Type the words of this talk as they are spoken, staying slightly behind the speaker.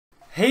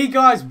Hey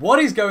guys, what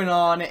is going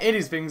on? It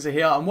is Bingzy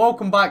here, and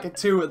welcome back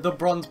to the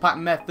Bronze Pack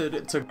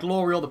Method to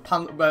Glory, or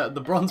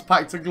the Bronze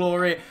Pack to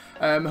Glory.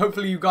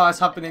 Hopefully you guys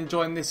have been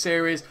enjoying this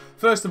series.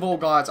 First of all,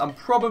 guys, I'm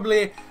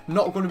probably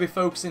not going to be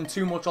focusing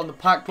too much on the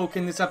pack luck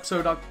in this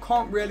episode. I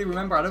can't really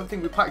remember. I don't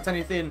think we packed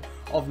anything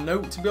of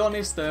note, to be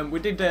honest. We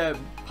did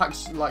pack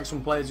like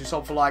some players who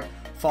sold for like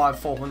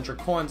 400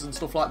 coins and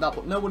stuff like that,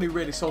 but nobody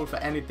really sold for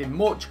anything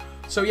much.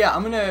 So yeah,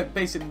 I'm gonna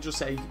basically just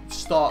say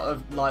start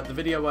of like the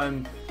video,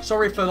 and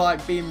sorry for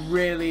like being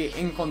really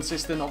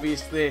inconsistent.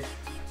 Obviously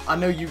I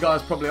know you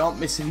guys probably aren't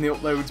missing the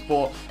uploads,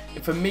 but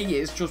for me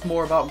it's just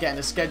more about getting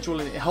a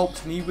schedule, and it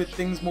helps me with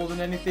things more than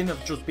anything,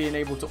 of just being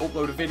able to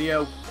upload a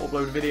video,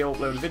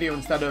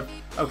 instead of,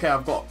 okay,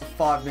 I've got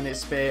 5 minutes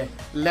spare,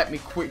 let me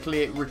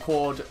quickly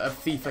record a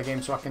FIFA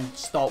game so I can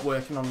start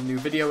working on a new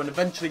video and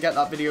eventually get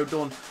that video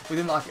done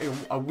within like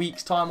a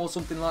week's time or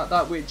something like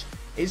that, which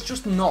it's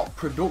just not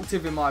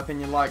productive in my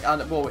opinion. Like,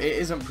 and well, it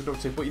isn't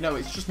productive, but you know,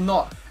 it's just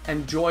not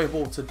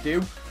enjoyable to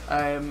do.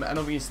 And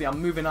obviously I'm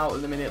moving out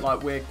at the minute.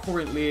 Like, we're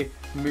currently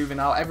moving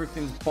out,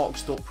 everything's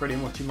boxed up pretty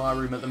much in my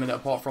room at the minute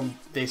apart from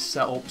this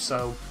setup.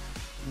 So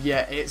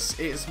yeah, it's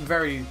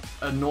very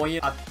annoying.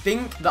 I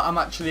think that I'm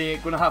actually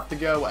gonna have to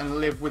go and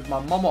live with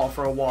my mama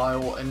for a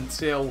while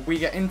until we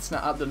get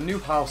internet at the new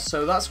house.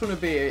 So that's gonna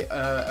be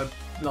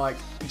like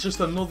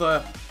just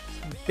another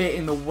bit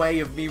in the way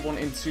of me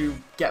wanting to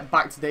get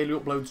back to daily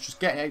uploads.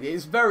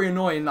 It's very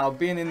annoying now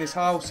being in this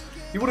house.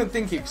 You wouldn't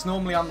think it, because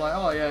normally I'm like,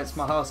 oh yeah, it's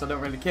my house, I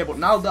don't really care. But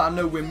now that I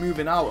know we're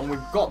moving out and we've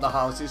got the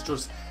house, it's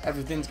just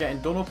everything's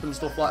getting done up and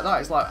stuff like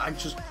that. It's like,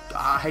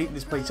 I hate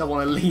this place, I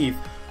want to leave.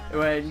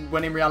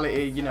 When in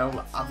reality, you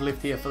know, I've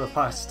lived here for the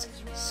past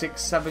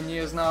 6-7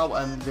 years now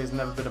and there's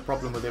never been a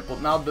problem with it.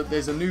 But now that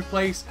there's a new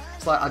place,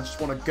 it's like I just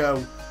want to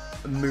go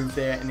and move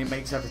there, and it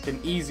makes everything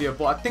easier.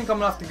 But I think I'm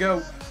gonna have to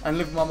go and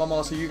live with my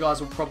mama, so you guys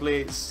will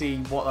probably see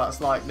what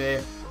that's like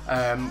there,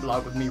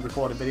 like with me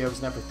recording videos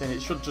and everything. It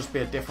should just be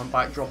a different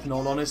backdrop in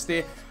all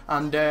honesty,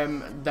 and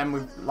then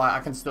with like I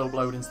can still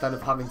upload instead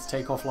of having to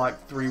take off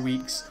like 3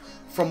 weeks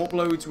from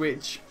uploads,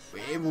 which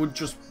it would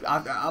just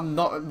I'm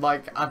not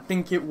like, I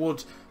think it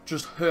would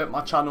just hurt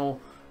my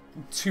channel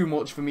too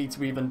much for me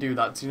to even do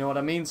that. Do you know what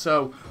I mean?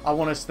 So I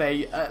want to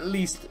stay at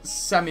least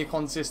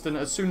semi-consistent.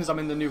 As soon as I'm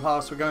in the new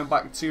house, we're going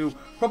back to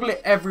probably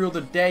every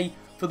other day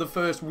for the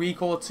first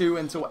week or two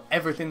until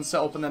everything's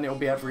set up, and then it'll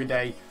be every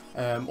day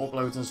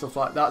uploads and stuff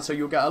like that. So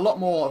you'll get a lot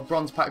more of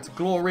Bronze Pack to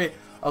Glory,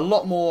 a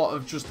lot more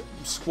of just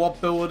squad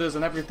builders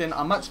and everything.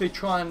 I'm actually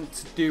trying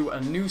to do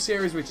a new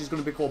series which is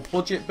going to be called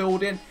Budget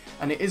Building,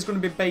 and it is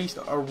going to be based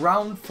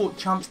around Foot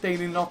Champs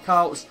Daily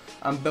Knockouts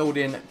and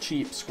building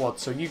cheap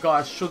squads. So you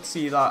guys should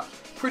see that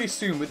pretty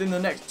soon, within the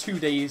next 2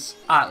 days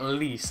at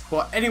least.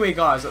 But anyway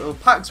guys, the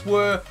packs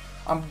were,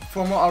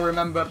 from what I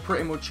remember,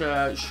 pretty much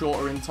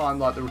shorter in time,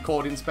 like the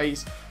recording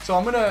space. So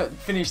I'm going to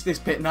finish this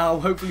bit now.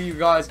 Hopefully you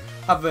guys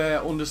have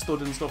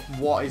understood and stuff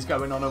what is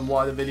going on and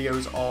why the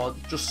videos are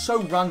just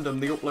so random,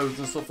 the uploads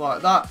and stuff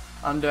like that.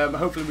 And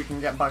hopefully we can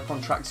get back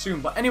on track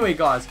soon. But anyway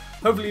guys,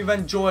 hopefully you've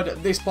enjoyed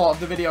this part of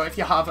the video. If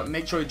you have,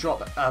 make sure you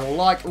drop a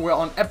like. We're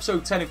on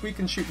episode 10. If we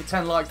can shoot for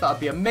 10 likes, that would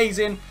be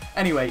amazing.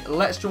 Anyway,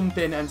 let's jump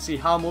in and see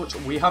how much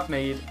we have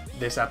made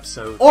this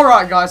episode.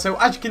 Alright guys, so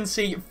as you can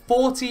see,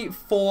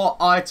 44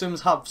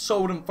 items have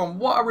sold, and from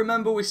what I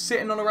remember we're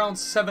sitting on around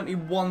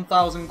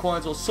 71,000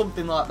 coins or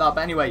something like that.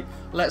 But anyway,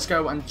 let's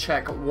go and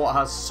check what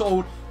has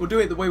sold. We'll do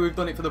it the way we've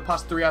done it for the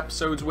past 3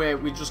 episodes, where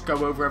we just go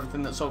over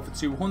everything that sold for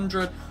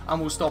 200 and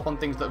we'll stop on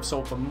things that have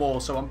sold for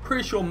more. So I'm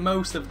pretty sure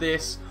most of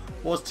this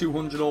was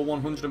 200 or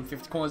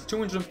 150 coins.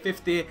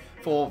 250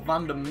 for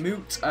Van der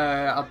Moot.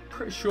 I'm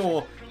pretty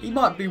sure he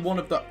might be one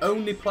of the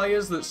only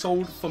players that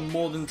sold for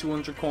more than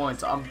 200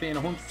 coins. I'm being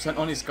 100%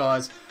 honest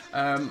guys.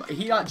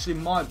 He actually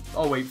might,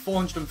 oh wait,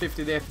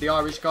 450 there for the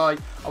Irish guy.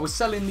 I was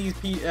selling these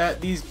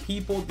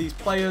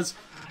players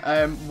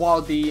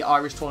while the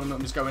Irish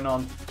tournament was going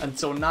on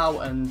until now,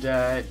 and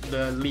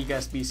the League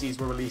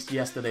SBCs were released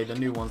yesterday, the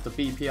new ones, the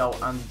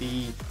BPL and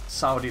the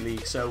Saudi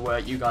League. So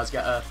you guys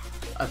get a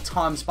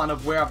time span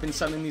of where I've been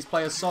selling these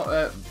players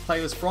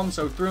from.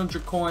 So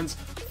 300 coins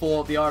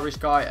for the Irish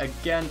guy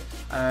again,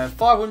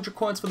 500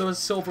 coins for the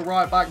silver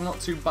right back, not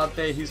too bad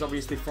there. He's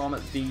obviously from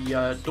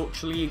the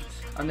Dutch league.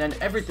 And then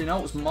everything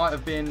else might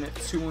have been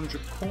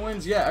 200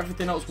 coins. Yeah,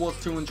 everything else was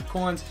 200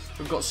 coins.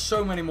 We've got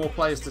so many more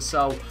players to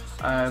sell.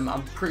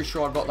 I'm pretty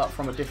sure I got that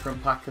from a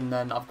different pack, and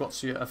then I've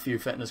got a few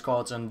fitness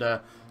cards and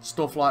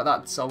stuff like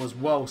that to sell as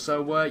well.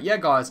 So yeah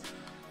guys,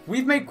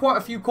 we've made quite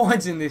a few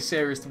coins in this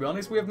series, to be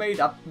honest.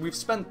 We've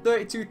spent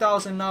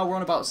 32,000 now. We're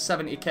on about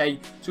 70k,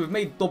 so we've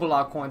made double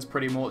our coins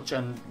pretty much,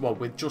 and well,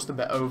 with just a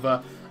bit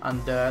over.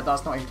 And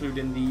that's not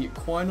including the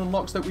coin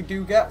unlocks that we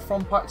do get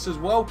from packs as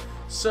well.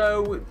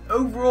 So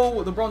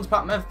overall, the Bronze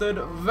Pack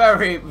Method,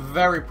 very,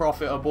 very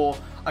profitable.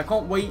 I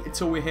can't wait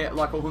until we hit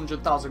like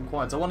 100,000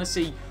 coins. I want to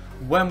see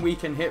when we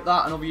can hit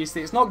that, and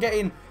obviously it's not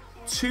getting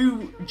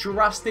too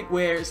drastic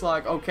where it's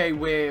like, okay,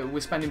 we're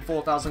spending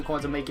 4,000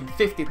 coins and making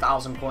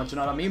 50,000 coins, you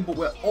know what I mean? But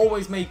we're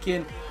always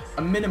making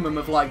a minimum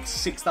of like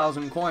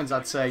 6,000 coins,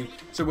 I'd say.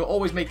 So we're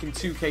always making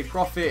 2k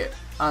profit.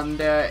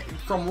 And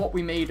from what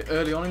we made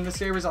early on in the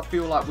series, I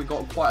feel like we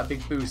got quite a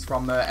big boost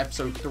from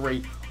episode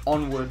 3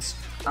 onwards.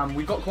 And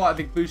we got quite a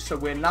big boost, so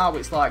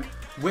it's like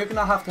we're going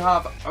to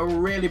have a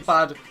really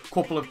bad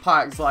couple of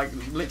packs, like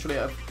literally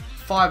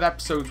 5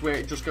 episodes where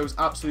it just goes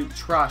absolute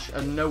trash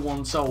and no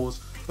one sells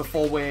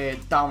before we're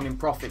down in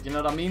profit, you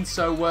know what I mean?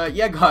 So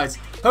yeah guys,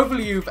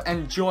 hopefully you've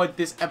enjoyed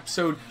this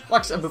episode.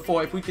 Like I said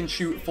before, if we can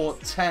shoot for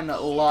 10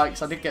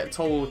 likes, I did get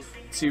told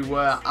to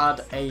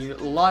add a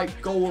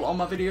like goal on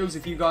my videos.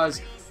 If you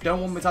guys don't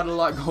want me to add a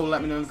like goal,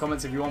 let me know in the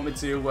comments. If you want me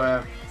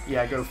to,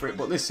 yeah, go for it.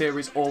 But this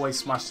series always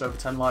smashes over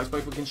 10 likes. But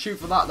if we can shoot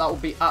for that, that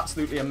would be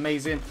absolutely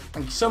amazing.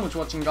 Thank you so much for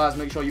watching, guys.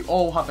 Make sure you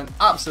all have an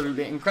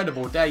absolutely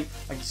incredible day.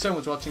 Thank you so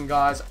much for watching,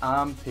 guys,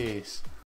 and peace.